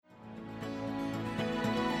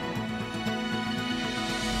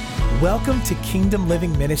Welcome to Kingdom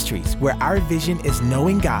Living Ministries, where our vision is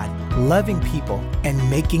knowing God, loving people, and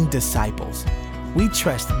making disciples. We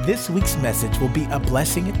trust this week's message will be a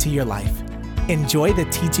blessing to your life. Enjoy the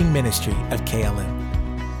teaching ministry of KLM.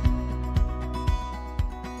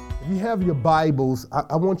 If you have your Bibles,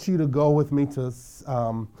 I want you to go with me to,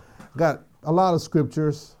 got a lot of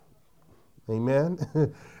scriptures. Amen.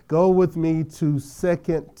 Go with me to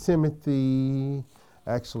 2 Timothy.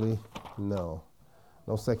 Actually, no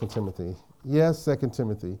 2 Timothy. Yes, 2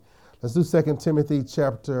 Timothy. Let's do 2 Timothy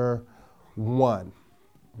chapter 1,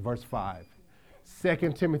 verse 5.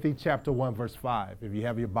 2 Timothy chapter 1, verse 5, if you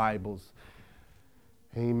have your Bibles.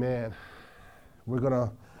 Amen. We're going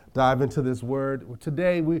to dive into this word.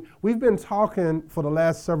 Today, we've been talking for the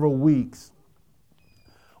last several weeks.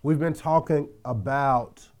 We've been talking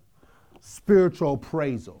about spiritual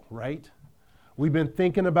appraisal, right? We've been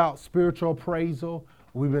thinking about spiritual appraisal.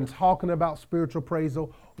 We've been talking about spiritual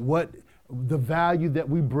appraisal, what the value that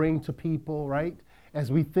we bring to people, right?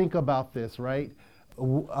 As we think about this, right?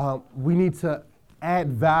 We need to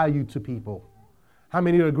add value to people. How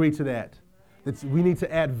many would agree to that? We need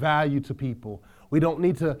to add value to people. We don't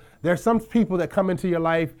need to, there are some people that come into your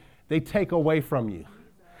life, they take away from you.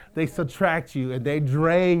 They subtract you and they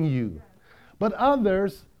drain you. But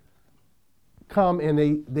others come and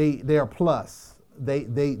they are plus.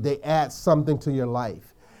 They add something to your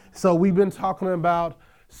life. So we've been talking about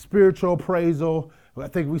spiritual appraisal. I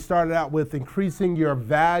think we started out with increasing your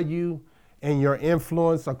value and your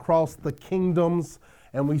influence across the kingdoms.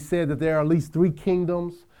 And we said that there are at least 3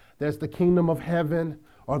 kingdoms. There's the kingdom of heaven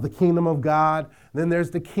or the kingdom of God. Then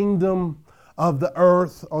there's the kingdom of the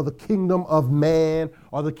earth or the kingdom of man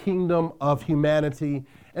or the kingdom of humanity.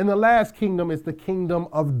 And the last kingdom is the kingdom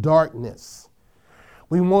of darkness.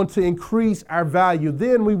 We want to increase our value.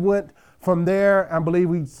 Then we went from there, I believe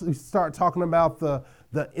we start talking about the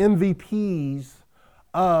MVPs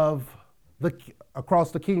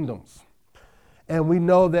across the kingdoms. And we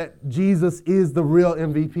know that Jesus is the real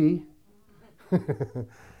MVP.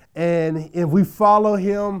 And if we follow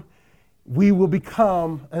him, we will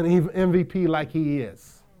become an MVP like he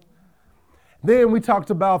is. Then we talked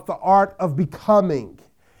about the art of becoming.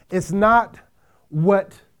 It's not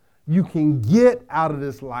what you can get out of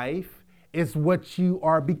this life, it's what you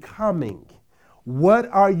are becoming. What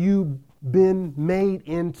are you been made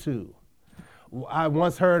into? I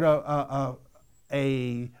once heard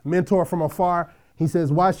a mentor from afar. He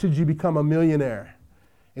says, why should you become a millionaire?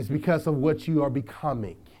 It's because of what you are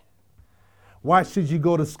becoming. Why should you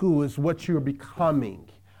go to school? It's what you're becoming.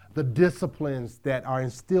 The disciplines that are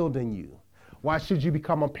instilled in you. Why should you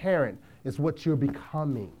become a parent? It's what you're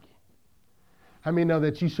becoming. How many know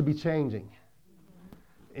that you should be changing?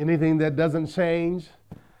 Anything that doesn't change,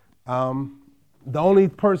 the only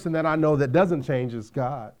person that I know that doesn't change is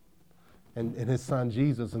God and his son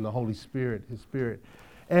Jesus and the Holy Spirit, his spirit.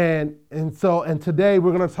 And today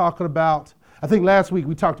we're going to talk about, I think last week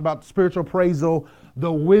we talked about spiritual appraisal,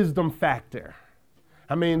 the wisdom factor.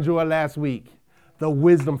 How many enjoyed last week? The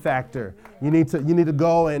wisdom factor. You need to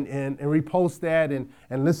go and repost that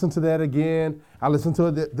and listen to that again. I listened to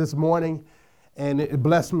it this morning. And it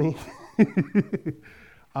blessed me.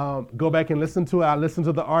 Go back and listen to it. I listened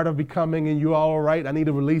to The Art of Becoming, and you all right. I need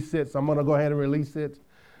to release it, so I'm going to go ahead and release it.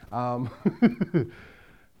 Even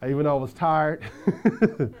though I was tired.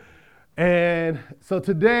 And so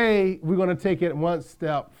today, we're going to take it one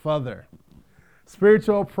step further.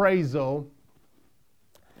 Spiritual appraisal,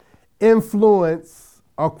 influence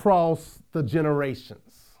across the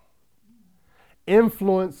generations.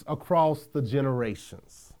 Influence across the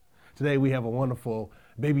generations. Today we have a wonderful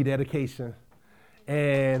baby dedication,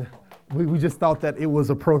 and we just thought that it was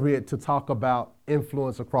appropriate to talk about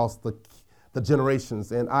influence across the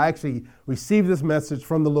generations. And I actually received this message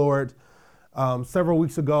from the Lord several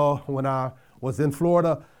weeks ago when I was in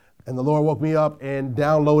Florida, and the Lord woke me up and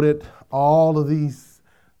downloaded all of these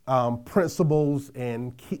principles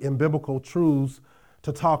and biblical truths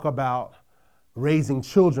to talk about raising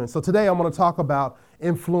children. So today I'm going to talk about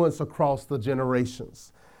influence across the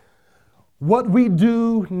generations. What we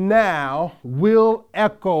do now will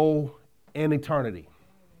echo in eternity.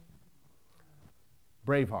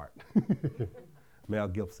 Braveheart. Mel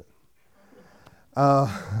Gibson. Y'all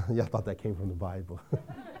thought that came from the Bible.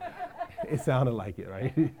 It sounded like it,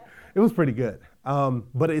 right? It was pretty good.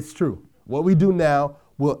 But it's true. What we do now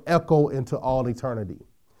will echo into all eternity.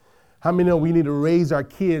 How many know we need to raise our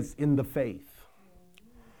kids in the faith?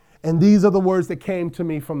 And these are the words that came to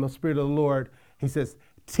me from the Spirit of the Lord. He says,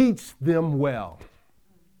 teach them well.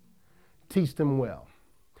 Teach them well.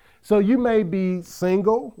 So you may be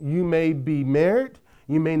single, you may be married,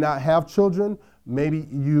 you may not have children, Maybe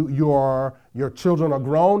your children are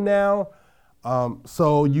grown now,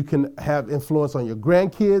 so you can have influence on your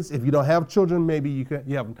grandkids. If you don't have children, maybe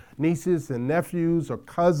you have nieces and nephews or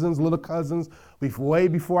cousins, little cousins. Way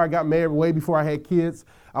before I got married, way before I had kids,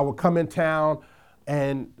 I would come in town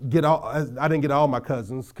and I didn't get all my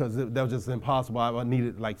cousins because that was just impossible. I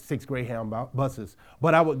needed like 6 Greyhound buses.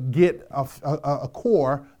 But I would get the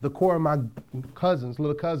core of my cousins,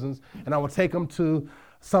 little cousins, and I would take them to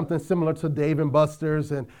something similar to Dave and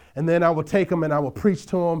Buster's, and then I would take them and I would preach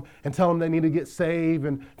to them and tell them they need to get saved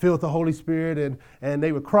and filled with the Holy Spirit, and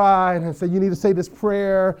they would cry and say, you need to say this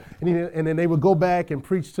prayer, and then they would go back and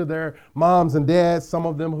preach to their moms and dads, some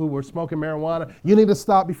of them who were smoking marijuana. You need to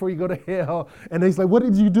stop before you go to hell. And they say, what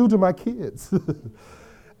did you do to my kids?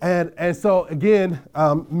 and so again,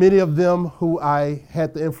 many of them who I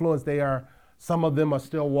had the influence, some of them are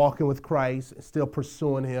still walking with Christ, still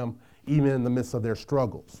pursuing him, even in the midst of their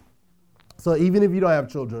struggles. So even if you don't have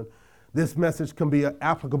children, this message can be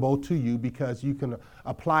applicable to you because you can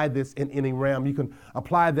apply this in any realm. You can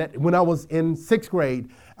apply that. When I was in 6th grade,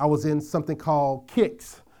 I was in something called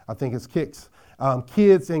KICS. I think it's KICS.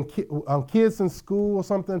 Kids in school or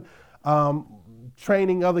something,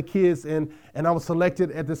 training other kids. And I was selected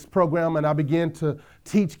at this program, and I began to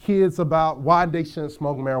teach kids about why they shouldn't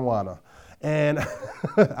smoke marijuana. And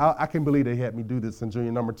I can't believe they had me do this in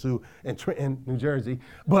junior number 2 in Trenton, New Jersey.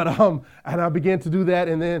 But and I began to do that,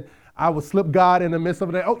 and then I would slip God in the midst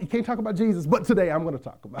of it. Oh, you can't talk about Jesus, but today I'm going to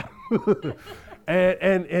talk about it.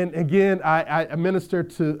 and again, I ministered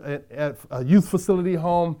to a youth facility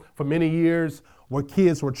home for many years where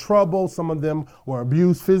kids were troubled. Some of them were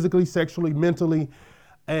abused physically, sexually, mentally,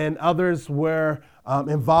 and others were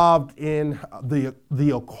involved in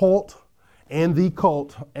the occult and the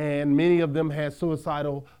cult, and many of them had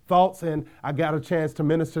suicidal thoughts, and I got a chance to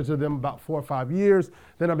minister to them about 4 or 5 years.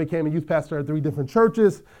 Then I became a youth pastor at 3 different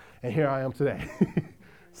churches, and here I am today,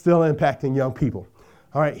 still impacting young people.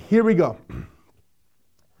 All right, here we go.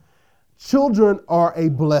 Children are a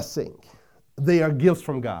blessing. They are gifts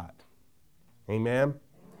from God. Amen?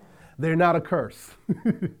 They're not a curse.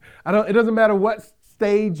 It doesn't matter what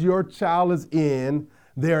stage your child is in,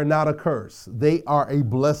 they are not a curse. They are a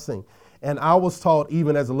blessing. And I was taught,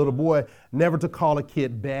 even as a little boy, never to call a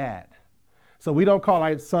kid bad. So we don't call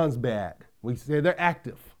our sons bad. We say they're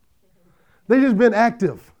active. They've just been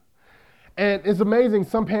active. And it's amazing,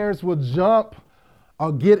 some parents will jump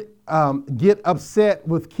or get upset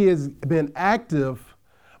with kids being active,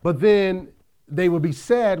 but then they will be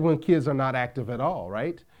sad when kids are not active at all,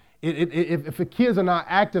 right? If the kids are not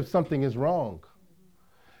active, something is wrong.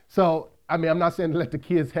 So, I'm not saying to let the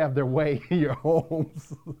kids have their way in your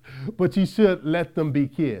homes, but you should let them be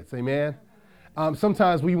kids, amen?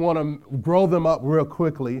 Sometimes we want to grow them up real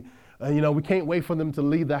quickly. We can't wait for them to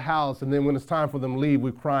leave the house, and then when it's time for them to leave,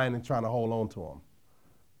 we're crying and trying to hold on to them.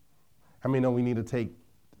 I mean, we need to take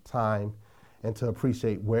time and to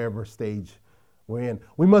appreciate wherever stage we're in.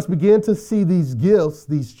 We must begin to see these gifts,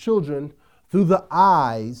 these children, through the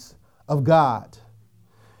eyes of God.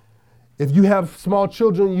 If you have small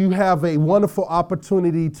children, you have a wonderful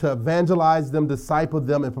opportunity to evangelize them, disciple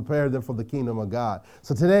them, and prepare them for the kingdom of God.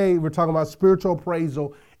 So today we're talking about spiritual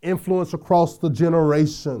appraisal, influence across the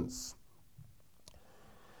generations.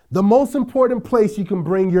 The most important place you can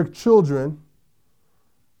bring your children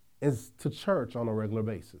is to church on a regular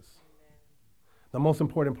basis. The most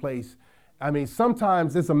important place.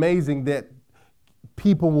 Sometimes it's amazing that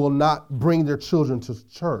people will not bring their children to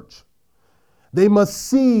church. They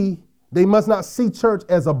must not see church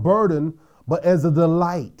as a burden, but as a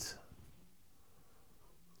delight.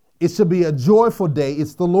 It should be a joyful day.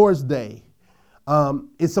 It's the Lord's day.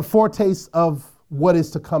 It's a foretaste of what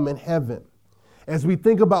is to come in heaven. As we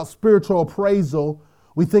think about spiritual appraisal,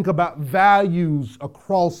 we think about values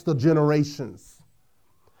across the generations.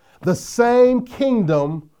 The same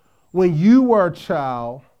kingdom when you were a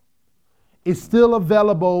child is still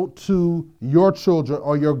available to your children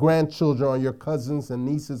or your grandchildren or your cousins and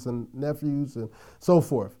nieces and nephews and so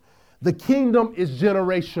forth. The kingdom is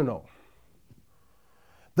generational.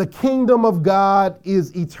 The kingdom of God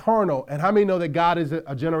is eternal. And how many know that God is a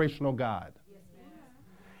generational God? Yes,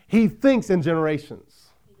 he thinks in generations.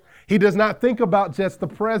 He does not think about just the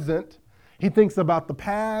present. He thinks about the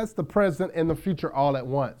past, the present, and the future all at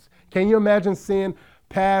once. Can you imagine seeing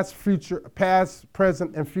past,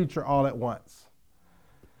 present, and future all at once?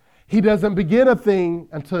 He doesn't begin a thing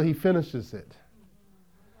until he finishes it.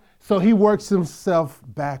 So he works himself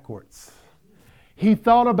backwards. He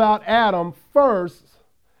thought about Adam first,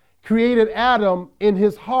 created Adam in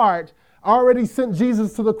his heart, already sent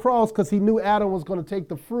Jesus to the cross because he knew Adam was going to take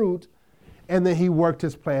the fruit, and then he worked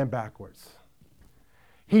his plan backwards.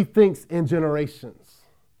 He thinks in generations.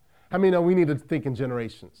 How many know we need to think in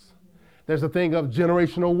generations? There's a thing of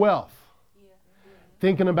generational wealth.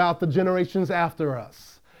 Thinking about the generations after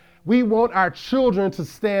us. We want our children to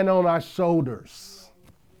stand on our shoulders.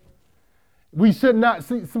 We should not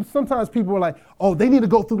see, sometimes people are like, oh, they need to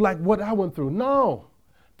go through like what I went through. No,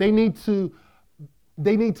 they need to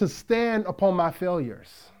stand upon my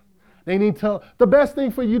failures. The best thing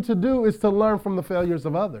for you to do is to learn from the failures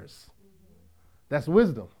of others. That's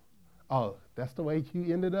wisdom. Oh, that's the way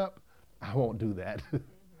you ended up? I won't do that.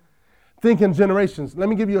 Think in generations. Let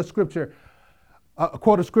me give you a scripture. A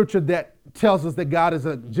quote of scripture that tells us that God is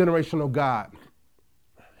a generational God.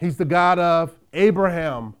 He's the God of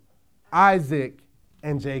Abraham, Isaac,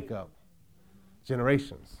 and Jacob.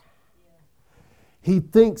 Generations. He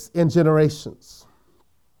thinks in generations.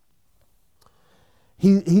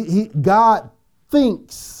 God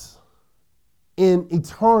thinks in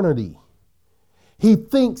eternity. He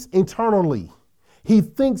thinks eternally. He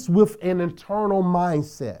thinks with an eternal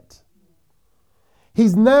mindset.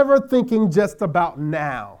 He's never thinking just about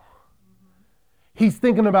now. He's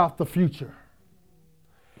thinking about the future.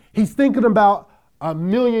 He's thinking about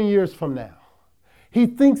 1,000,000 years from now.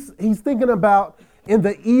 He's thinking about in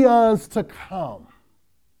the eons to come.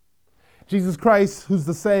 Jesus Christ, who's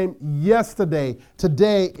the same yesterday,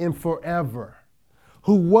 today, and forever,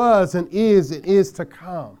 who was and is to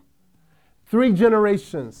come. 3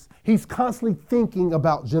 generations. He's constantly thinking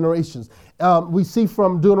about generations. We see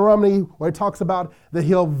from Deuteronomy where it talks about that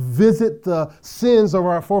he'll visit the sins of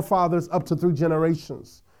our forefathers up to 3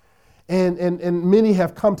 generations. And many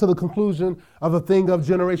have come to the conclusion of the thing of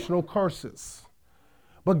generational curses.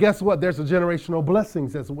 But guess what? There's a generational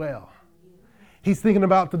blessings as well. He's thinking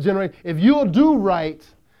about the generation. If you'll do right,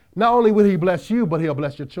 not only will he bless you, but he'll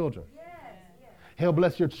bless your children. He'll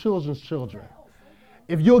bless your children's children.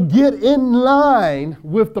 If you'll get in line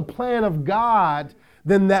with the plan of God,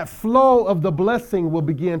 then that flow of the blessing will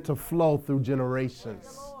begin to flow through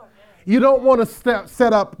generations. You don't want to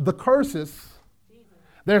set up the curses.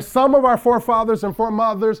 There's some of our forefathers and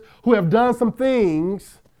foremothers who have done some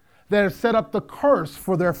things that have set up the curse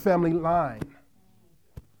for their family line.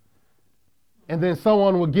 And then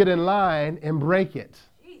someone will get in line and break it.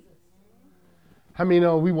 How many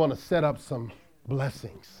know we want to set up some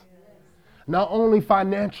blessings? Not only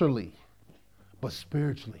financially, but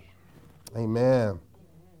spiritually. Amen.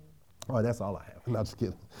 Oh, that's all I have. I'm not just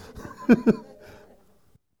kidding.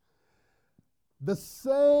 The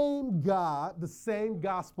same God, the same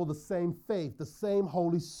gospel, the same faith, the same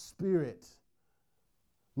Holy Spirit.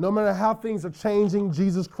 No matter how things are changing,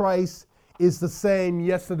 Jesus Christ is the same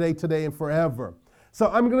yesterday, today, and forever. So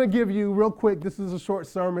I'm going to give you real quick, this is a short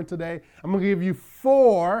sermon today. I'm going to give you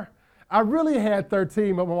 4. I really had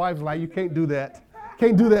 13, but my wife's like, you can't do that.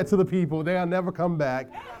 Can't do that to the people. They'll never come back.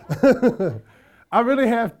 I really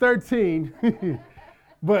have 13,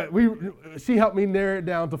 but she helped me narrow it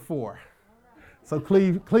down to 4. So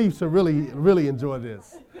Cleve should really enjoy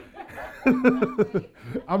this.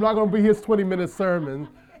 I'm not going to be his 20-minute sermon,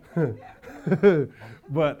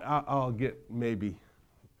 but I'll get maybe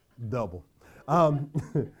double.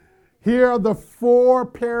 Here are the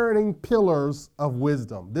 4 parenting pillars of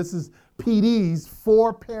wisdom. This is PD's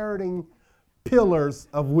 4 parenting pillars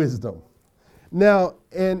of wisdom. Now,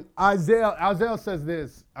 in Isaiah says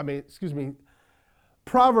this,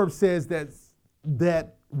 Proverbs says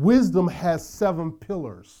that wisdom has 7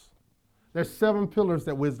 pillars. There's 7 pillars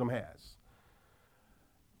that wisdom has.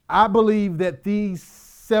 I believe that these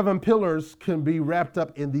 7 pillars can be wrapped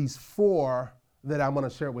up in these 4 that I'm going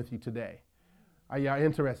to share with you today. Are y'all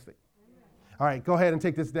interested? All right, go ahead and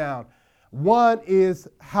take this down. 1 is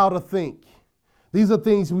how to think. These are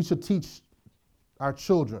things we should teach our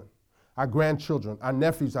children, our grandchildren, our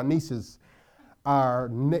nephews, our nieces, our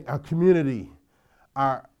community,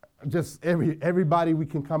 everybody we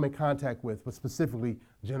can come in contact with, but specifically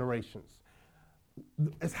generations.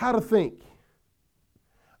 It's how to think.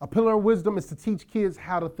 A pillar of wisdom is to teach kids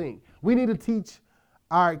how to think. We need to teach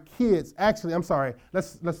our kids. Actually, I'm sorry.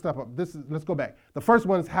 Let's step up. Let's go back. The first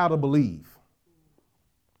one is how to believe.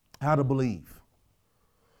 How to believe.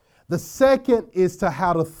 The second is to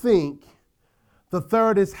how to think. The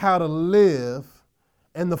third is how to live.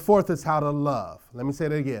 And the fourth is how to love. Let me say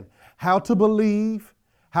that again. How to believe,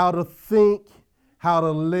 how to think, how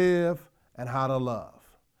to live, and how to love.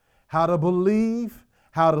 How to believe,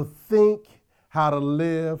 how to think, how to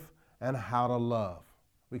live, and how to love.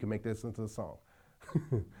 We can make this into a song.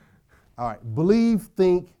 All right. Believe,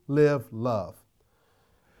 think, live, love.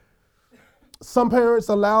 Some parents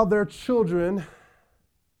allow their children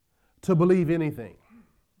to believe anything.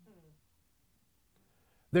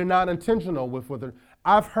 They're not intentional with what they're.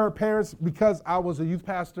 I've heard parents, because I was a youth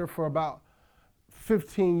pastor for about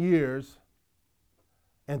 15 years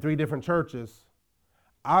in 3 different churches,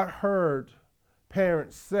 I heard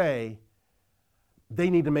parents say they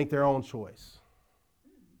need to make their own choice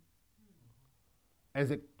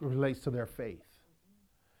as it relates to their faith.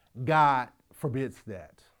 God forbids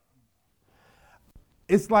that.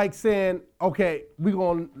 It's like saying, okay, we're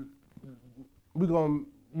going,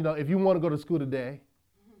 if you want to go to school today,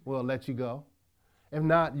 we'll let you go. If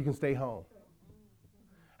not, you can stay home.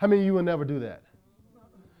 How many of you will never do that?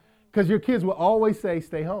 Because your kids will always say,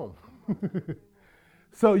 stay home.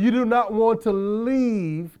 So you do not want to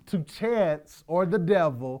leave to chance or the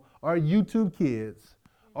devil or YouTube kids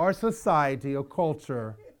or society or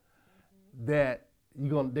culture that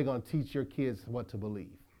they're going to teach your kids what to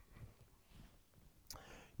believe.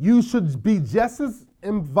 You should be just as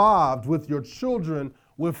involved with your children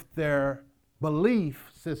with their belief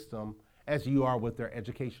system as you are with their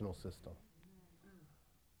educational system.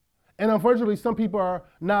 And unfortunately, some people are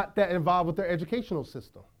not that involved with their educational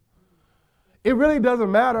system. It really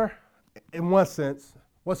doesn't matter, in one sense,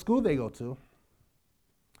 what school they go to.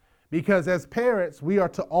 Because as parents, we are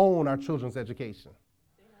to own our children's education.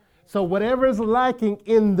 So whatever is lacking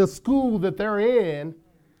in the school that they're in,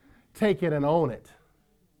 take it and own it.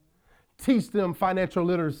 Teach them financial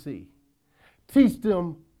literacy. Teach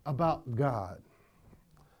them about God.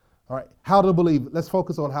 All right, how to believe. Let's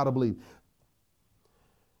focus on how to believe.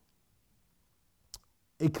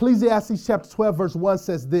 Ecclesiastes chapter 12, verse 1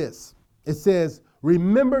 says this. It says,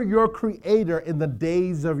 remember your Creator in the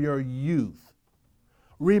days of your youth.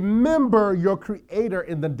 Remember your Creator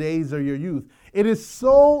in the days of your youth. It is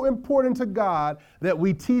so important to God that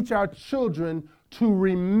we teach our children to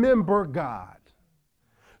remember God,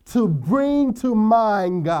 to bring to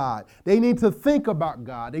mind God. They need to think about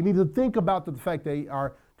God. They need to think about the fact they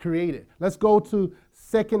are created. Let's go to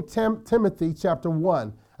 2 Timothy chapter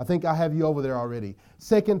 1. I think I have you over there already.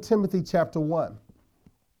 2 Timothy chapter 1.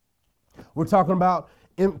 We're talking about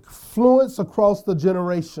influence across the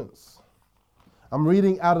generations. I'm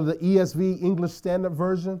reading out of the ESV, English Standard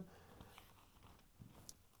Version.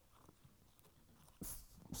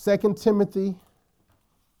 2 Timothy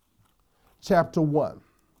chapter 1.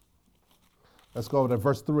 Let's go over to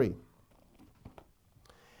verse 3.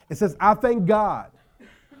 It says, I thank God,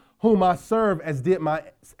 whom I serve as did my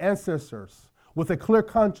ancestors, with a clear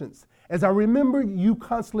conscience, as I remember you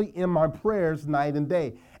constantly in my prayers night and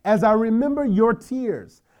day. As I remember your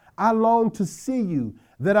tears, I long to see you,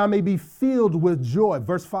 that I may be filled with joy.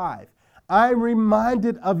 Verse 5, I am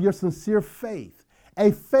reminded of your sincere faith,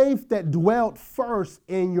 a faith that dwelt first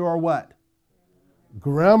in your what?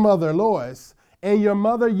 Grandmother Lois and your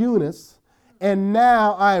mother Eunice, and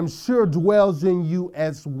now I am sure dwells in you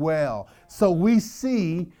as well. So we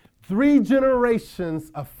see 3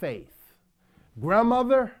 generations of faith.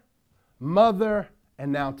 Grandmother, mother,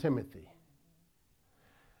 and now Timothy.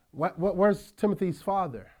 Where's Timothy's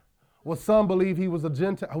father? Well, some believe he was a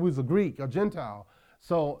Gentile, he was a Greek, a Gentile.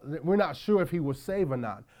 So we're not sure if he was saved or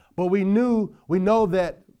not. But we know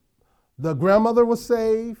that the grandmother was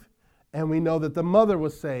saved, and we know that the mother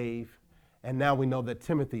was saved, and now we know that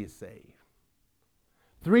Timothy is saved.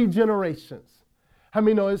 3 generations. How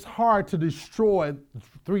many know it's hard to destroy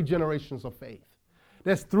 3 generations of faith?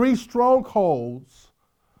 There's 3 strongholds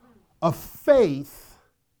of faith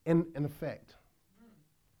in effect.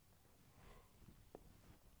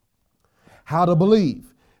 How to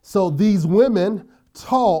believe. So these women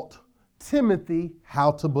taught Timothy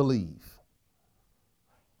how to believe.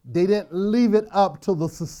 They didn't leave it up to the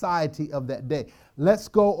society of that day. Let's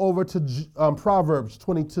go over to Proverbs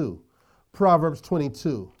 22. Proverbs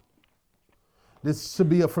 22. This should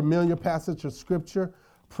be a familiar passage of scripture.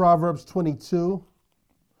 Proverbs 22.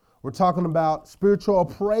 We're talking about spiritual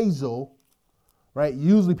appraisal, right?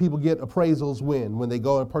 Usually people get appraisals when they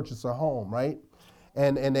go and purchase a home, right?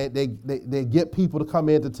 And they get people to come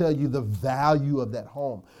in to tell you the value of that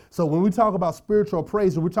home. So when we talk about spiritual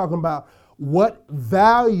appraisal, we're talking about what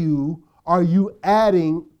value are you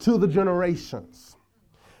adding to the generations?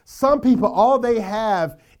 Some people, all they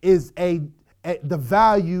have is the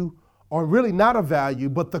value, or really not a value,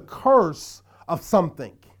 but the curse of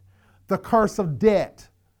something, the curse of debt,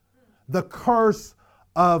 the curse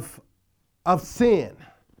of sin,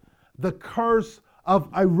 the curse of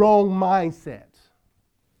a wrong mindset.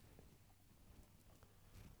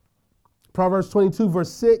 Proverbs 22 verse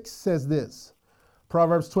 6 says this.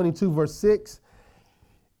 Proverbs 22 verse 6,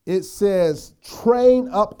 it says, train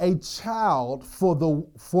up a child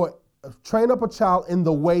in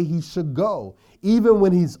the way he should go. Even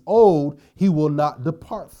when he's old, he will not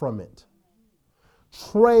depart from it.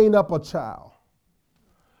 Train up a child.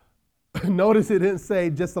 Notice it didn't say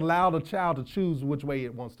just allow the child to choose which way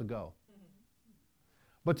it wants to go.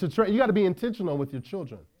 But you got to be intentional with your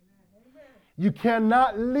children. You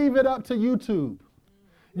cannot leave it up to YouTube.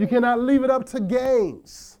 You cannot leave it up to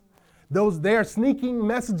games. They're sneaking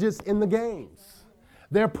messages in the games.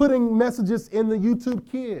 They're putting messages in the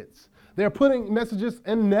YouTube Kids. They're putting messages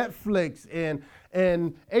in Netflix and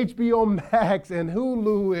HBO Max and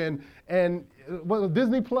Hulu and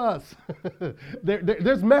Disney Plus.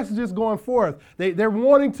 There's messages going forth. They're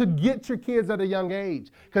wanting to get your kids at a young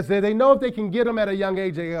age because they know if they can get them at a young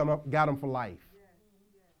age, they got them for life.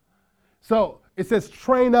 So it says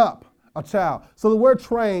train up a child. So the word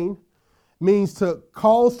train means to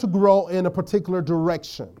cause to grow in a particular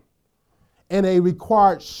direction, in a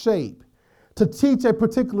required shape, to teach a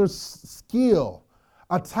particular skill,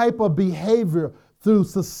 a type of behavior through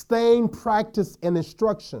sustained practice and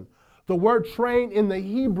instruction. The word train in the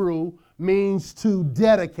Hebrew means to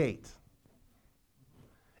dedicate.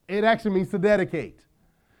 It actually means to dedicate.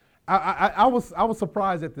 I was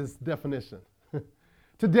surprised at this definition.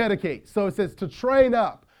 To dedicate. So it says to train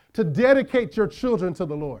up, to dedicate your children to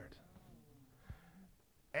the Lord.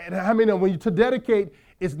 And I mean, when you to dedicate,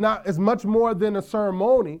 it's not as much more than a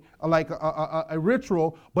ceremony, like a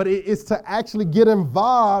ritual, but it is to actually get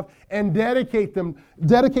involved and dedicate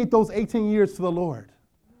those 18 years to the Lord.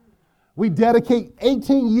 We dedicate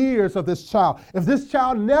 18 years of this child. If this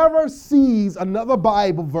child never sees another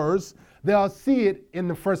Bible verse, they'll see it in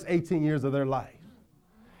the first 18 years of their life.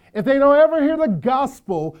 If they don't ever hear the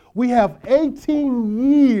gospel, we have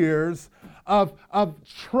 18 years of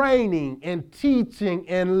training and teaching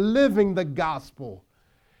and living the gospel.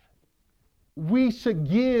 We should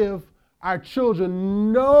give our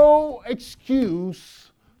children no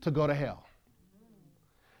excuse to go to hell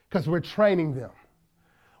because we're training them.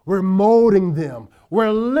 We're molding them.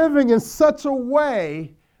 We're living in such a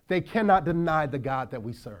way they cannot deny the God that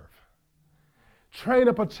we serve. Train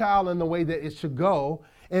up a child in the way that it should go,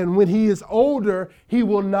 and when he is older, he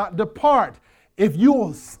will not depart. If you will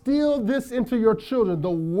instill this into your children, the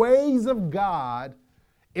ways of God,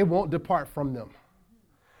 it won't depart from them.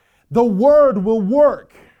 The word will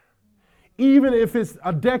work, even if it's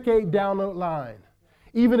a decade down the line,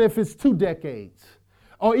 even if it's 2 decades,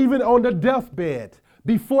 or even on the deathbed.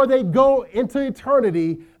 Before they go into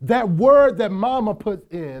eternity, that word that mama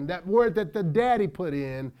put in, that word that the daddy put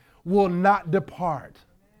in, will not depart.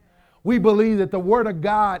 We believe that the word of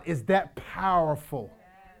God is that powerful.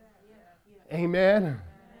 Amen.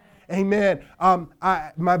 Amen. One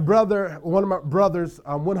of my brothers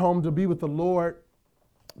went home to be with the Lord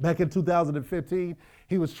back in 2015.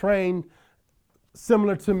 He was trained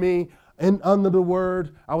similar to me and under the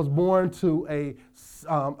word. I was born to a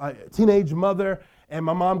teenage mother, and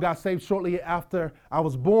my mom got saved shortly after I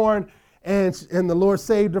was born. And the Lord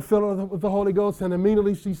saved her, filled her with the Holy Ghost, and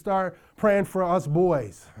immediately she started praying for us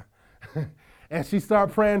boys. And she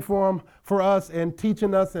started praying for us and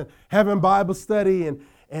teaching us and having Bible study and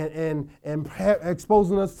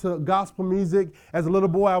exposing us to gospel music. As a little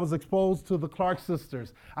boy, I was exposed to the Clark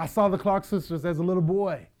sisters. I saw the Clark sisters as a little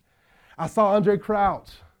boy. I saw Andre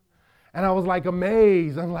Crouch. And I was like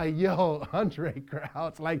amazed. I'm like, yo, Andre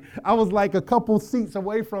Crouch. Like, I was like a couple seats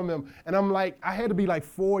away from him. And I'm like, I had to be like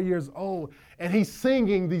 4 years old. And he's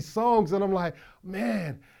singing these songs. And I'm like,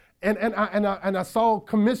 man. And I saw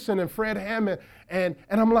Commission and Fred Hammond. And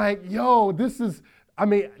I'm like, yo,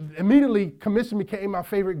 immediately Commission became my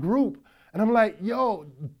favorite group. And I'm like, yo,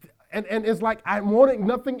 and it's like I wanted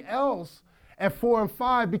nothing else at 4 and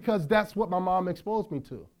 5 because that's what my mom exposed me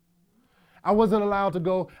to. I wasn't allowed to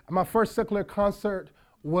go. My first secular concert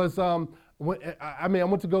was, I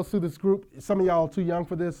went to go see this group. Some of y'all are too young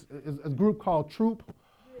for this. It's a group called Troop.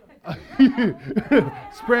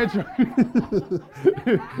 Spread your.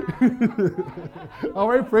 All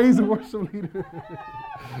right, praise and worship leader.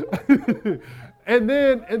 and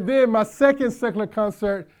then my second secular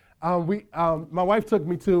concert, my wife took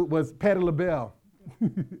me to was Patti LaBelle.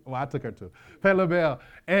 Well, I took her to Patti LaBelle,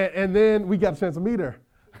 and then we got a chance to meet her.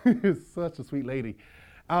 Such a sweet lady.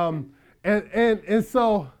 And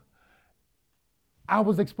so I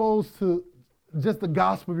was exposed to just the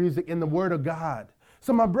gospel music and the word of God.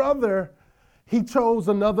 So my brother, he chose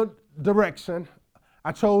another direction.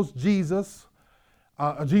 I chose Jesus.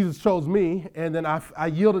 Jesus chose me, and then I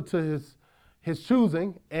yielded to his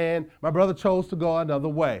choosing, and my brother chose to go another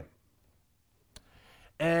way.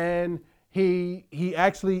 And he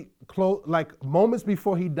actually, like moments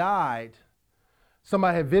before he died,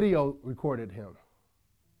 somebody had video recorded him.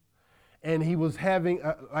 And he was having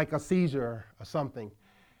like a seizure or something.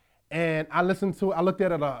 And I looked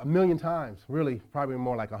at it a million times, really, probably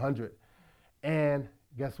more like 100. And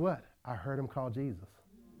guess what? I heard him call Jesus.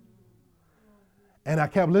 And I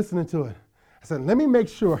kept listening to it. I said, let me make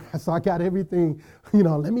sure. So I got everything,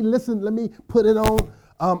 let me listen. Let me put it on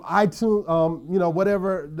iTunes,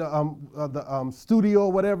 whatever, the studio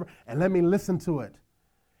or whatever, and let me listen to it.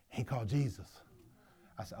 He called Jesus.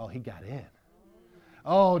 I said, oh, he got in.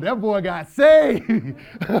 Oh, that boy got saved.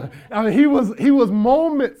 I mean, he was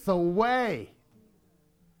moments away.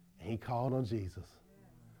 And he called on Jesus.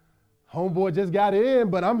 Homeboy just got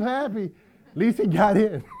in, but I'm happy. At least he got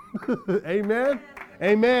in. Amen.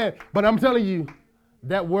 Amen. But I'm telling you,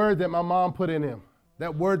 that word that my mom put in him,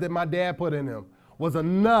 that word that my dad put in him was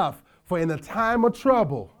enough for in a time of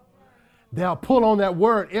trouble, they'll pull on that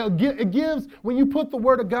word. It gives, when you put the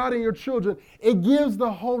word of God in your children, it gives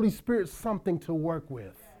the Holy Spirit something to work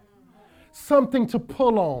with, something to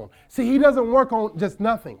pull on. See, he doesn't work on just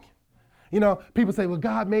nothing. People say, well,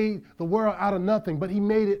 God made the world out of nothing, but he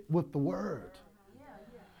made it with the word.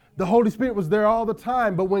 The Holy Spirit was there all the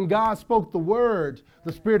time, but when God spoke the word,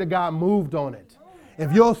 the Spirit of God moved on it.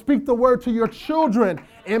 If you'll speak the word to your children,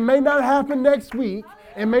 it may not happen next week,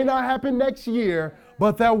 it may not happen next year,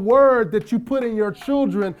 but that word that you put in your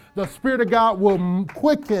children, the Spirit of God will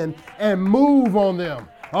quicken and move on them.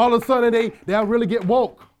 All of a sudden, they'll really get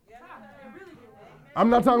woke. I'm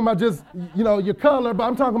not talking about just, your color, but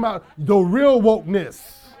I'm talking about the real wokeness.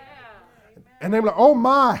 And they're like, oh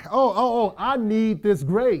my, I need this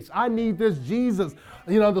grace. I need this Jesus.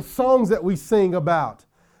 The songs that we sing about.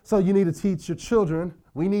 So you need to teach your children.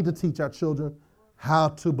 We need to teach our children how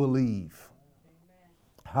to believe.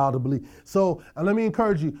 How to believe. So let me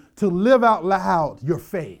encourage you to live out loud your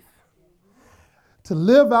faith. To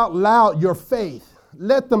live out loud your faith.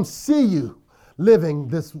 Let them see you living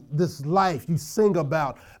this life you sing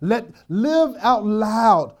about. Live out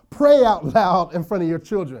loud. Pray out loud in front of your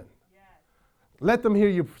children. Let them hear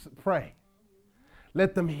you pray.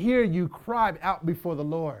 Let them hear you cry out before the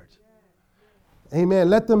Lord. Amen.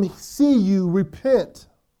 Let them see you repent.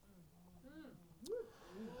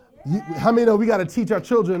 How many know we got to teach our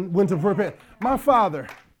children when to repent? My father,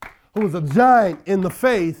 who was a giant in the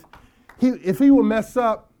faith, if he would mess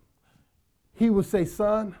up, he would say,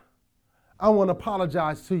 son, I want to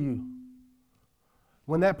apologize to you.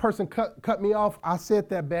 When that person cut me off, I said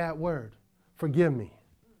that bad word. Forgive me.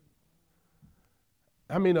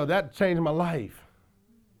 That changed my life.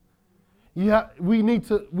 We need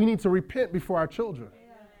to repent before our children.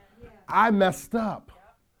 I messed up,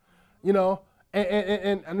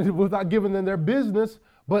 and without giving them their business.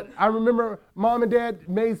 But I remember mom and dad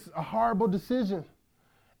made a horrible decision,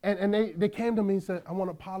 and they came to me and said, I want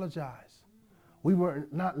to apologize. We were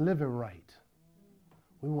not living right.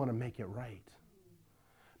 We want to make it right.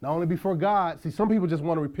 Not only before God. See, some people just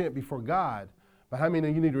want to repent before God, but how many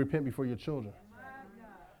of you need to repent before your children?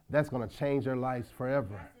 That's going to change their lives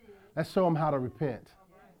forever. Let's show them how to repent.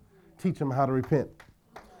 Teach them how to repent.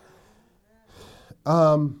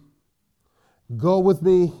 Go with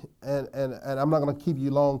me, and I'm not going to keep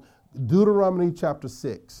you long. Deuteronomy chapter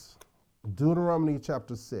 6. Deuteronomy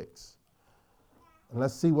chapter 6. And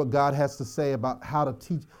let's see what God has to say about how to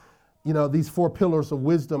teach, these 4 pillars of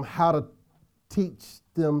wisdom, how to teach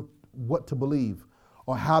them what to believe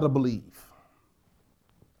or how to believe.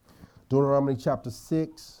 Deuteronomy chapter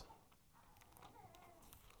 6.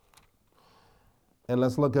 And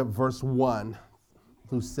let's look at verse 1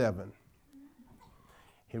 through 7.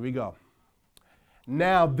 Here we go.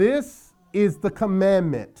 Now this is the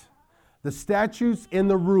commandment, the statutes and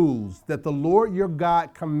the rules that the Lord your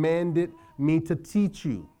God commanded me to teach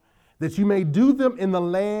you, that you may do them in the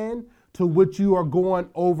land to which you are going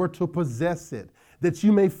over to possess it, that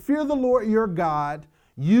you may fear the Lord your God,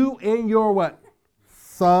 you and your what?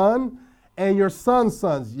 Son and your son's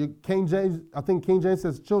sons. King James, I think King James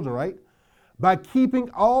says children, right? By keeping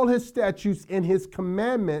all his statutes and his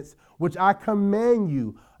commandments, which I command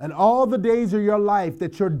you, and all the days of your life,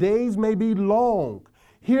 that your days may be long.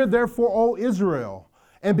 Hear therefore, O Israel,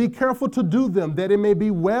 and be careful to do them, that it may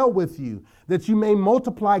be well with you, that you may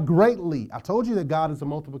multiply greatly. I told you that God is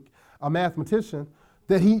a mathematician,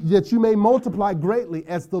 that you may multiply greatly,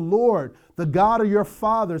 as the Lord, the God of your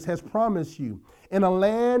fathers, has promised you, in a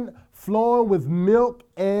land flowing with milk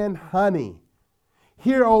and honey.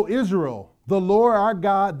 Hear, O Israel, the Lord our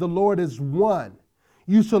God, the Lord is one.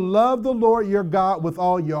 You shall love the Lord your God with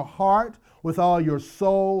all your heart, with all your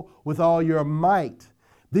soul, with all your might.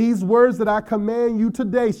 These words that I command you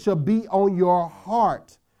today shall be on your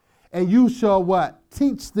heart, and you shall what?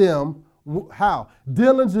 Teach them how?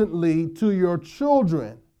 Diligently to your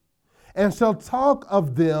children, and shall talk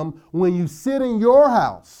of them when you sit in your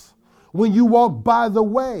house, when you walk by the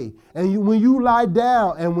way, and when you lie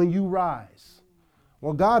down, and when you rise.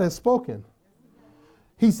 Well, God has spoken.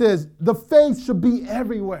 He says the faith should be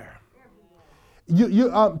everywhere.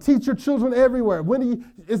 You teach your children everywhere.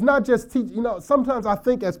 It's not just teach. Sometimes I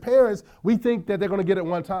think as parents, we think that they're going to get it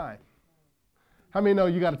one time. How many know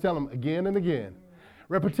you got to tell them again and again?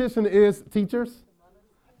 Repetition is, teachers,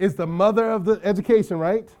 is the mother of the education,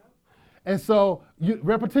 right? And so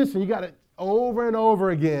repetition, you got it over and over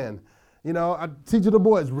again. I teach the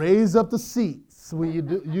boys, raise up the seats when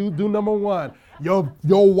you do number one.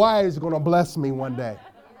 Your wife is going to bless me one day.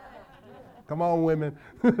 Come on, women.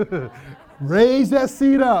 Raise that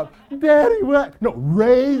seat up. Daddy, what? No,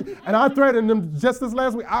 raise. And I threatened them just this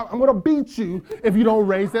last week. I'm going to beat you if you don't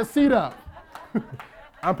raise that seat up.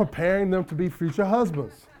 I'm preparing them to be future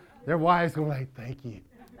husbands. Their wives going to be like, thank you.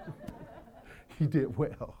 You did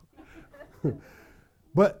well.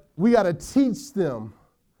 But we got to teach them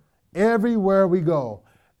everywhere we go.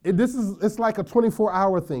 It's like a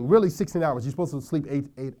 24-hour thing, really 16 hours. You're supposed to sleep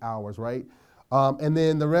eight hours, right? And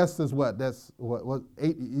then the rest is what? That's what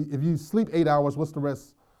 8. If you sleep 8 hours, what's the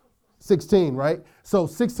rest? 16, right? So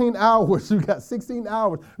 16 hours, you got 16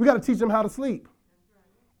 hours. We got to teach them how to sleep.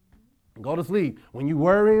 Go to sleep. When you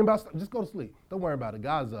worrying about stuff, just go to sleep. Don't worry about it.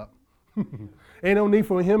 God's up. Ain't no need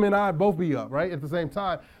for him and I both be up, right? At the same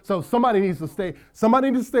time. So somebody needs to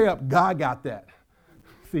stay up. God got that.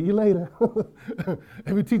 See you later.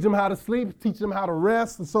 And we teach them how to sleep, teach them how to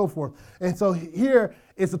rest, and so forth. And so here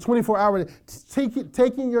it's a 24-hour,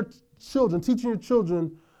 teaching your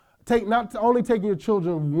children, not only taking your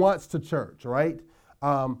children once to church, right?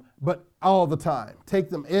 But all the time. Take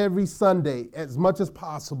them every Sunday as much as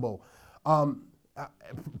possible.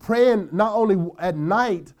 Praying not only at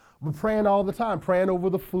night, but praying all the time, praying over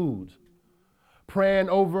the food. Praying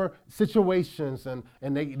over situations and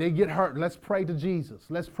they get hurt. Let's pray to Jesus.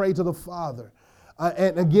 Let's pray to the Father.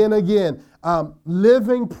 And again,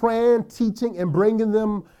 living, praying, teaching, and bringing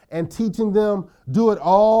them and teaching them. Do it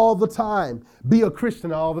all the time. Be a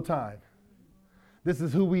Christian all the time. This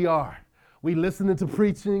is who we are. We listening to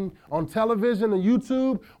preaching on television and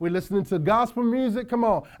YouTube. We listening to gospel music. Come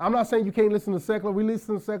on. I'm not saying you can't listen to secular. We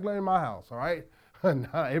listen to secular in my house, all right?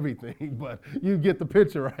 Not everything, but you get the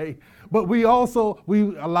picture, right? But we a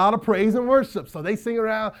lot of praise and worship. So they sing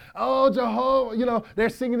around, oh, Jehovah, they're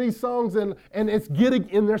singing these songs and it's getting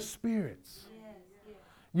in their spirits. Yes.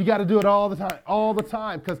 You got to do it all the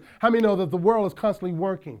time. Because how many know that the world is constantly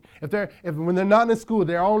working? When they're not in school,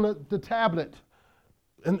 they're on the tablet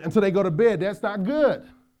until they go to bed. That's not good.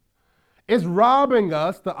 It's robbing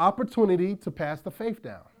us the opportunity to pass the faith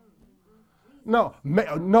down. No,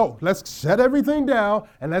 let's shut everything down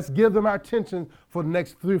and let's give them our attention for the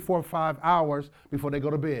next 3, 4, 5 hours before they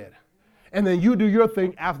go to bed. And then you do your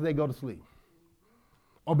thing after they go to sleep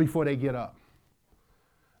or before they get up.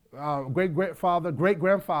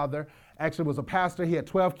 Great-grandfather actually was a pastor. He had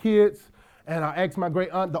 12 kids. And I asked my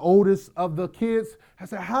great-aunt, the oldest of the kids, I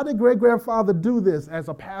said, how did great-grandfather do this as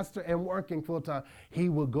a pastor and working full-time? He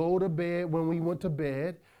would go to bed when we went to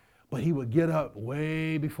bed, but he would get up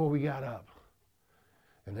way before we got up.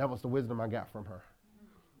 And that was the wisdom I got from her.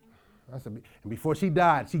 I said, and before she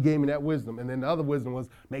died, she gave me that wisdom. And then the other wisdom was,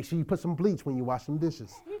 make sure you put some bleach when you wash some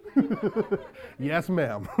dishes. Yes,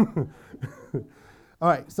 ma'am. All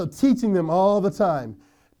right, so teaching them all the time.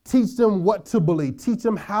 Teach them what to believe. Teach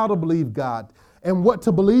them how to believe God and what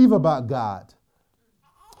to believe about God.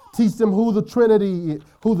 Teach them who the Trinity,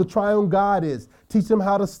 who the triune God is. Teach them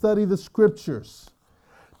how to study the scriptures.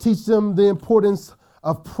 Teach them the importance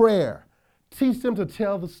of prayer. Teach them to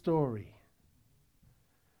tell the story.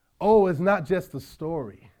 Oh, it's not just a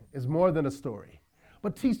story. It's more than a story.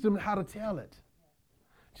 But teach them how to tell it.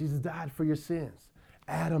 Jesus died for your sins.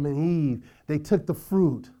 Adam and Eve, they took the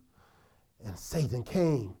fruit. And Satan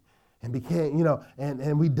came and became,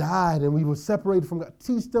 and we died and we were separated from God.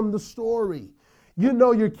 Teach them the story.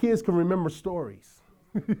 Your kids can remember stories.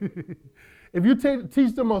 If you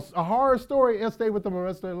teach them a horror story, it'll stay with them the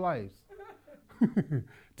rest of their lives.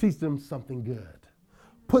 Teach them something good.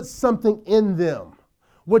 Put something in them.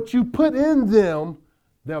 What you put in them,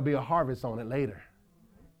 there'll be a harvest on it later.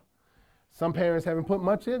 Some parents haven't put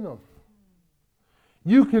much in them.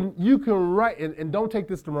 You can write, and don't take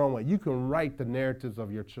this the wrong way, you can write the narratives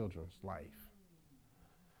of your children's life.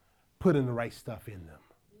 Putting the right stuff in them.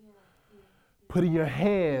 Putting your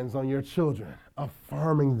hands on your children,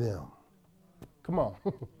 affirming them. Come on.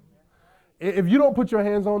 If you don't put your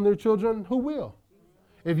hands on their children, who will?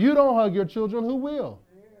 If you don't hug your children, who will?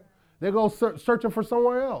 They go searching for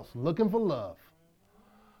somewhere else, looking for love.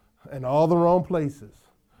 In all the wrong places.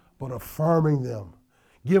 But affirming them.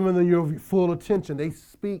 Giving them your full attention. They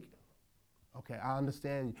speak. Okay, I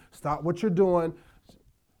understand. Stop what you're doing.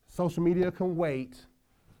 Social media can wait.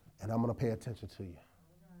 and I'm going to pay attention to you.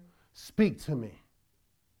 Speak to me.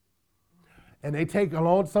 And they take a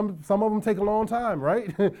long, some of them take a long time,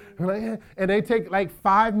 right? And they take like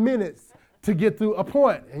 5 minutes to get through a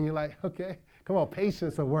point. And you're like, okay, come on,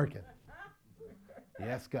 patience are working.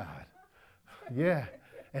 Yes, God. Yeah.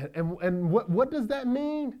 And what does that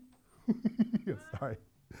mean? Sorry.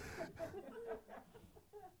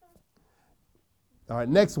 All right,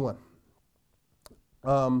 next one.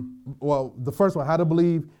 Well, the first one, how to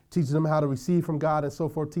believe, teaching them how to receive from God and so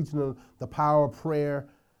forth, teaching them the power of prayer.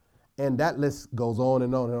 And that list goes on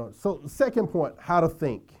and on and on. So second point, how to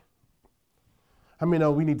think. How many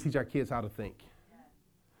know we need to teach our kids how to think?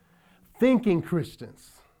 Thinking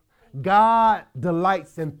Christians. God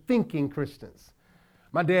delights in thinking Christians.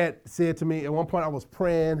 My dad said to me at one point, I was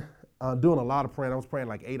praying, doing a lot of praying. I was praying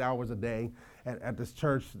like 8 hours a day at this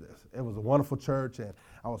church. It was a wonderful church. And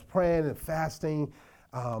I was praying and fasting.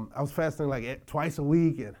 I was fasting like twice a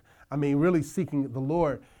week. And I mean, really seeking the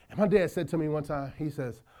Lord. And my dad said to me one time, he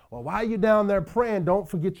says, well, while you're down there praying, don't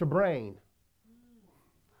forget your brain.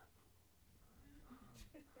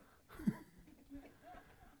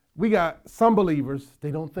 We got some believers,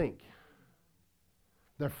 they don't think.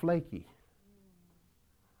 They're flaky.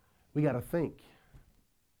 We got to think.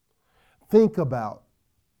 Think about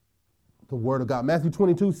the Word of God. Matthew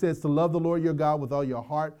 22 says to love the Lord your God with all your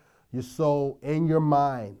heart, your soul, and your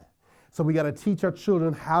mind. So we got to teach our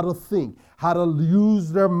children how to think, how to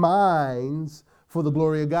use their minds for the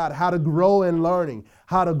glory of God, how to grow in learning,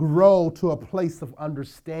 how to grow to a place of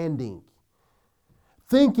understanding.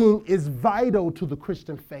 Thinking is vital to the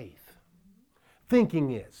Christian faith.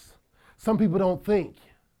 Thinking is. Some people don't think.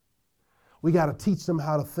 We got to teach them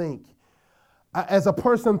how to think. As a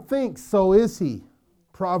person thinks, so is he.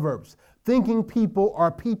 Proverbs. Thinking people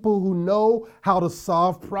are people who know how to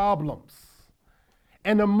solve problems.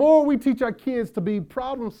 And the more we teach our kids to be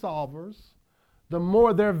problem solvers, the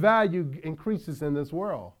more their value increases in this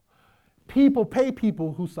world. People pay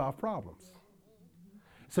people who solve problems.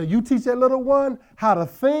 So you teach that little one how to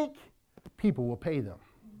think, people will pay them.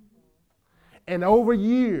 And over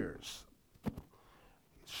years,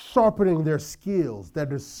 sharpening their skills, their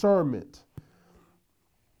discernment.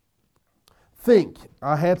 Think.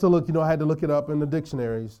 I had to look it up in the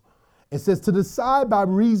dictionaries. It says to decide by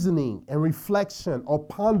reasoning and reflection or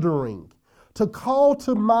pondering, to call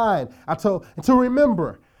to mind, to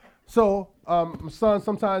remember. So my son,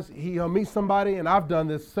 sometimes he'll meet somebody, and I've done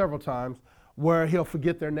this several times, where he'll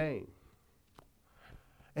forget their name.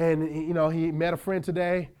 And, he met a friend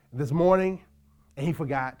this morning, and he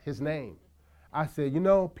forgot his name. I said,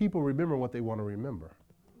 people remember what they want to remember.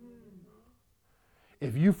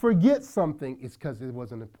 If you forget something, it's because it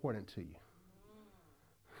wasn't important to you.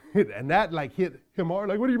 And that hit him hard.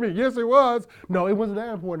 Like, what do you mean? Yes, it was. No, it wasn't that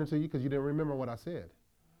important to you because you didn't remember what I said.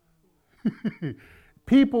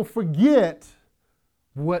 People forget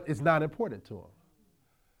what is not important to them.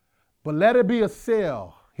 But let it be a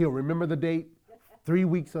sale. He'll remember the date 3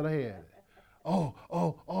 weeks ahead.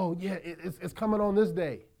 Oh, yeah, it's coming on this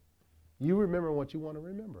day. You remember what you want to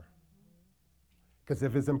remember. Because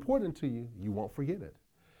if it's important to you, you won't forget it.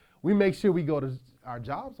 We make sure we go to our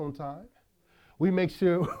jobs on time. We make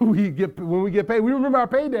sure when we get paid, we remember our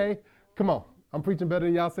payday. Come on, I'm preaching better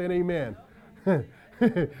than y'all saying amen.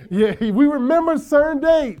 Yeah, we remember certain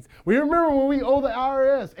dates. We remember when we owe the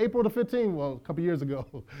IRS, April the 15th, well, a couple years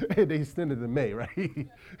ago. They extended it to May, right?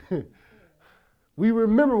 We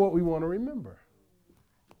remember what we want to remember.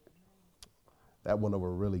 That went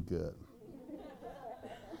over really good.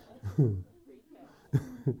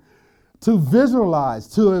 To visualize,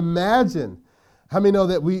 to imagine. How many know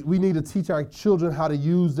that we need to teach our children how to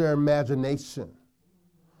use their imagination?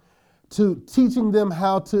 To teaching them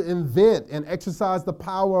how to invent and exercise the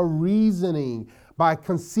power of reasoning by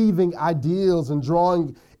conceiving ideals and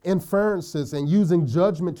drawing inferences and using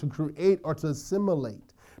judgment to create or to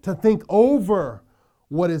assimilate, to think over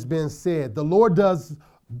what has been said. The Lord does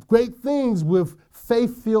great things with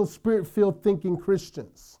faith-filled, spirit-filled thinking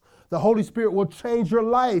Christians. The Holy Spirit will change your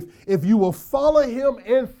life if you will follow him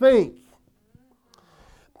and think.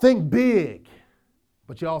 Think big,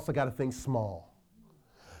 but you also got to think small.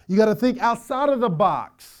 You got to think outside of the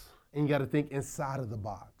box, and you got to think inside of the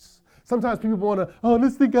box. Sometimes people want to,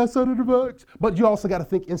 let's think outside of the box, but you also got to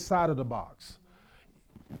think inside of the box.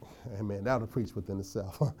 Amen. That'll preach within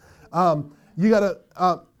itself. You got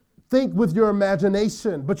to think with your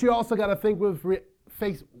imagination, but you also got to think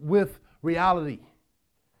with reality.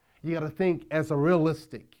 You got to think as a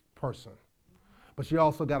realistic person, but you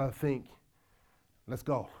also got to think. Let's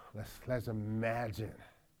go. Let's imagine.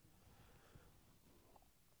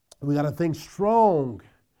 We got to think strong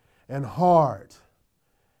and hard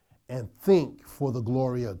and think for the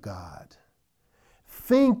glory of God.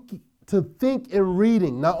 Think in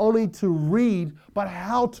reading, not only to read, but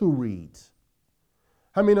how to read.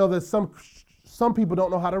 How many know that some people don't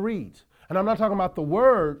know how to read? And I'm not talking about the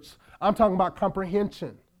words, I'm talking about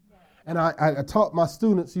comprehension. And I taught my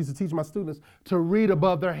students, used to teach my students to read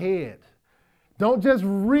above their head. Don't just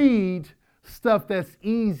read stuff that's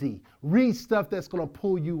easy. Read stuff that's going to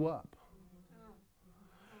pull you up.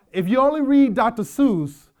 If you only read Dr.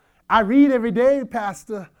 Seuss, I read every day,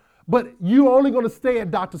 Pastor, but you're only going to stay at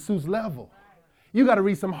Dr. Seuss level. You got to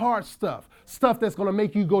read some hard stuff that's going to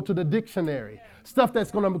make you go to the dictionary, stuff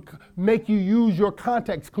that's going to make you use your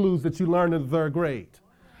context clues that you learned in the third grade.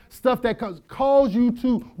 Stuff that calls you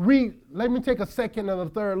to read. Let me take a second and a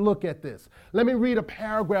third look at this. Let me read a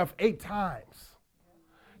paragraph 8 times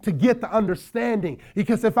to get the understanding.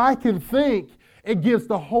 Because if I can think, it gives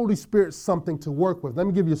the Holy Spirit something to work with. Let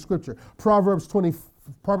me give you a scripture. Proverbs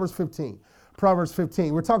 15.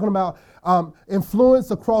 We're talking about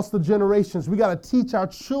influence across the generations. We got to teach our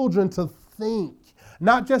children to think.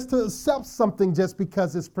 Not just to accept something just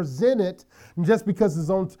because it's presented, just because it's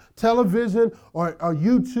on television or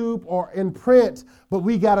YouTube or in print, but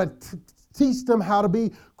we got to teach them how to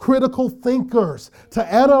be critical thinkers, to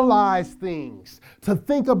analyze things, to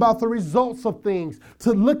think about the results of things,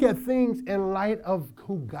 to look at things in light of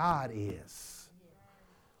who God is.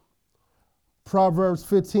 Proverbs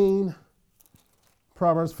 15,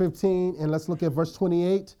 and let's look at verse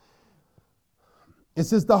 28. It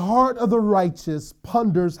says, the heart of the righteous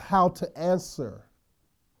ponders how to answer,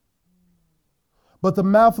 but the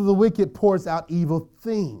mouth of the wicked pours out evil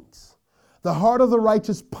things. The heart of the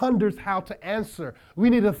righteous ponders how to answer. We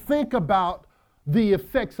need to think about the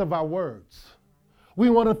effects of our words. We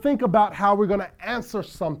want to think about how we're going to answer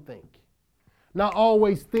something. Not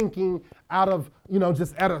always thinking out of,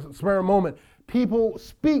 just at a spare moment. People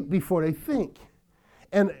speak before they think.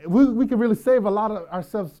 And we can really save a lot of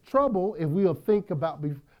ourselves trouble if we'll think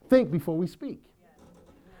before we speak.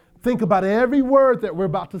 Think about every word that we're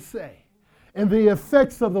about to say and the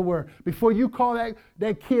effects of the word. Before you call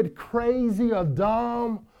that kid crazy or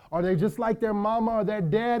dumb, or they're just like their mama or their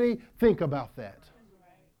daddy, think about that.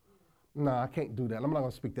 No, I can't do that. I'm not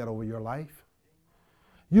going to speak that over your life.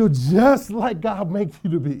 You're just like God makes you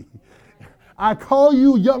to be. I call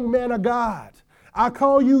you young man of God. I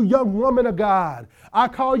call you young woman of God. I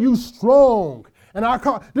call you strong. And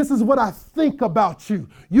this is what I think about you.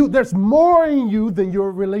 There's more in you than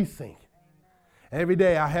you're releasing. Every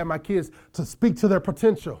day I have my kids to speak to their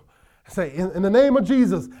potential. I say, in the name of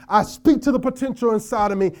Jesus, I speak to the potential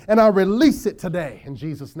inside of me and I release it today in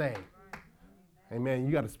Jesus' name. Amen.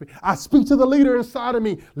 You got to speak. I speak to the leader inside of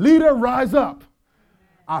me. Leader, rise up.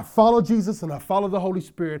 I follow Jesus and I follow the Holy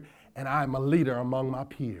Spirit and I'm a leader among my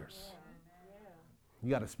peers. You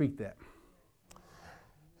got to speak that.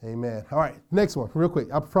 Amen. All right, next one, real quick.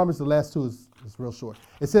 I promise the last two is real short.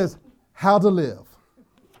 It says, how to live.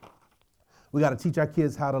 We got to teach our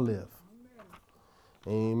kids how to live.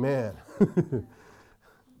 Amen.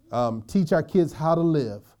 Teach our kids how to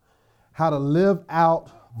live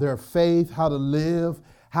out their faith, how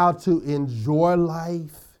to enjoy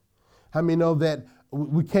life. How many know that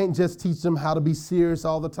we can't just teach them how to be serious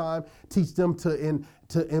all the time? Teach them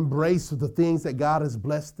to embrace the things that God has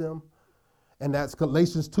blessed them. And that's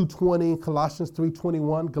Galatians 2:20, Colossians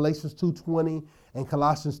 3:21, Galatians 2:20, and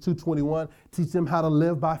Colossians 2:21. Teach them how to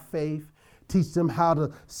live by faith. Teach them how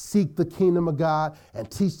to seek the kingdom of God.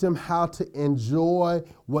 And teach them how to enjoy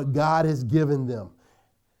what God has given them.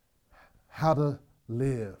 How to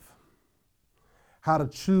live. How to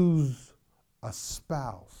choose a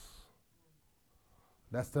spouse.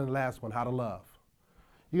 That's the last one, how to love.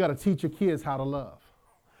 You got to teach your kids how to love.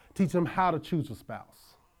 Teach them how to choose a spouse.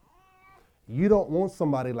 You don't want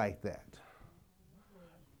somebody like that.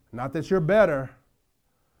 Not that you're better,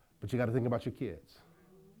 but you got to think about your kids.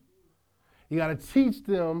 You got to teach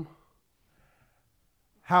them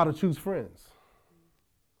how to choose friends.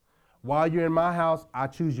 While you're in my house, I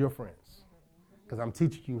choose your friends because I'm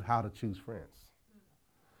teaching you how to choose friends.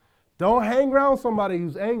 Don't hang around somebody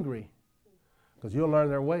who's angry because you'll learn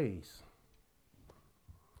their ways.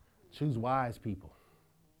 Choose wise people.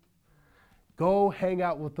 Go hang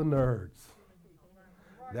out with the nerds.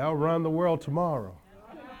 They'll run the world tomorrow.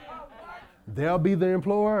 They'll be the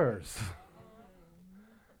employers.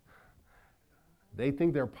 They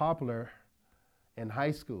think they're popular in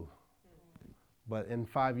high school, but in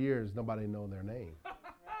 5 years, nobody knows their name.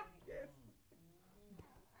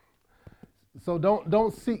 So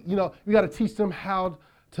don't see, we got to teach them how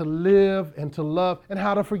to live and to love and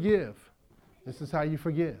how to forgive. This is how you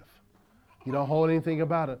forgive. You don't hold anything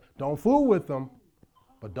about it. Don't fool with them,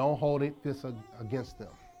 but don't hold this against them.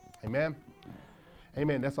 Amen?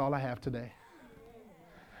 Amen. That's all I have today.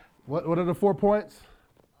 What are the 4 points?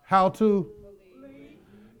 How to,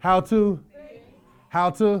 and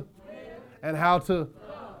how to.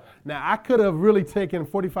 Now, I could have really taken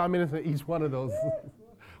 45 minutes in each one of those,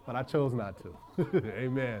 but I chose not to.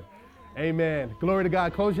 Amen. Amen. Glory to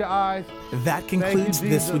God. Close your eyes. That concludes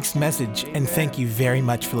this week's message, and thank you very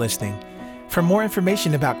much for listening. For more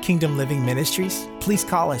information about Kingdom Living Ministries, please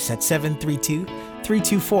call us at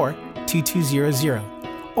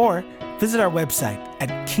 732-324-2200 or visit our website at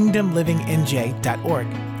kingdomlivingnj.org.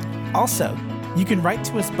 Also, you can write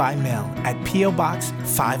to us by mail at P.O. Box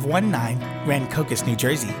 519, Rancocas, New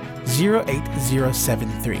Jersey,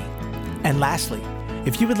 08073. And lastly,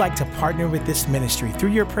 if you would like to partner with this ministry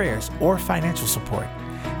through your prayers or financial support,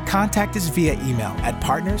 contact us via email at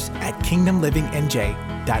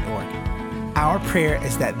partners@kingdomlivingnj.org. Our prayer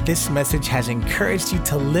is that this message has encouraged you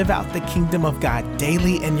to live out the kingdom of God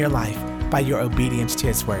daily in your life by your obedience to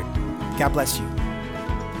His word. God bless you.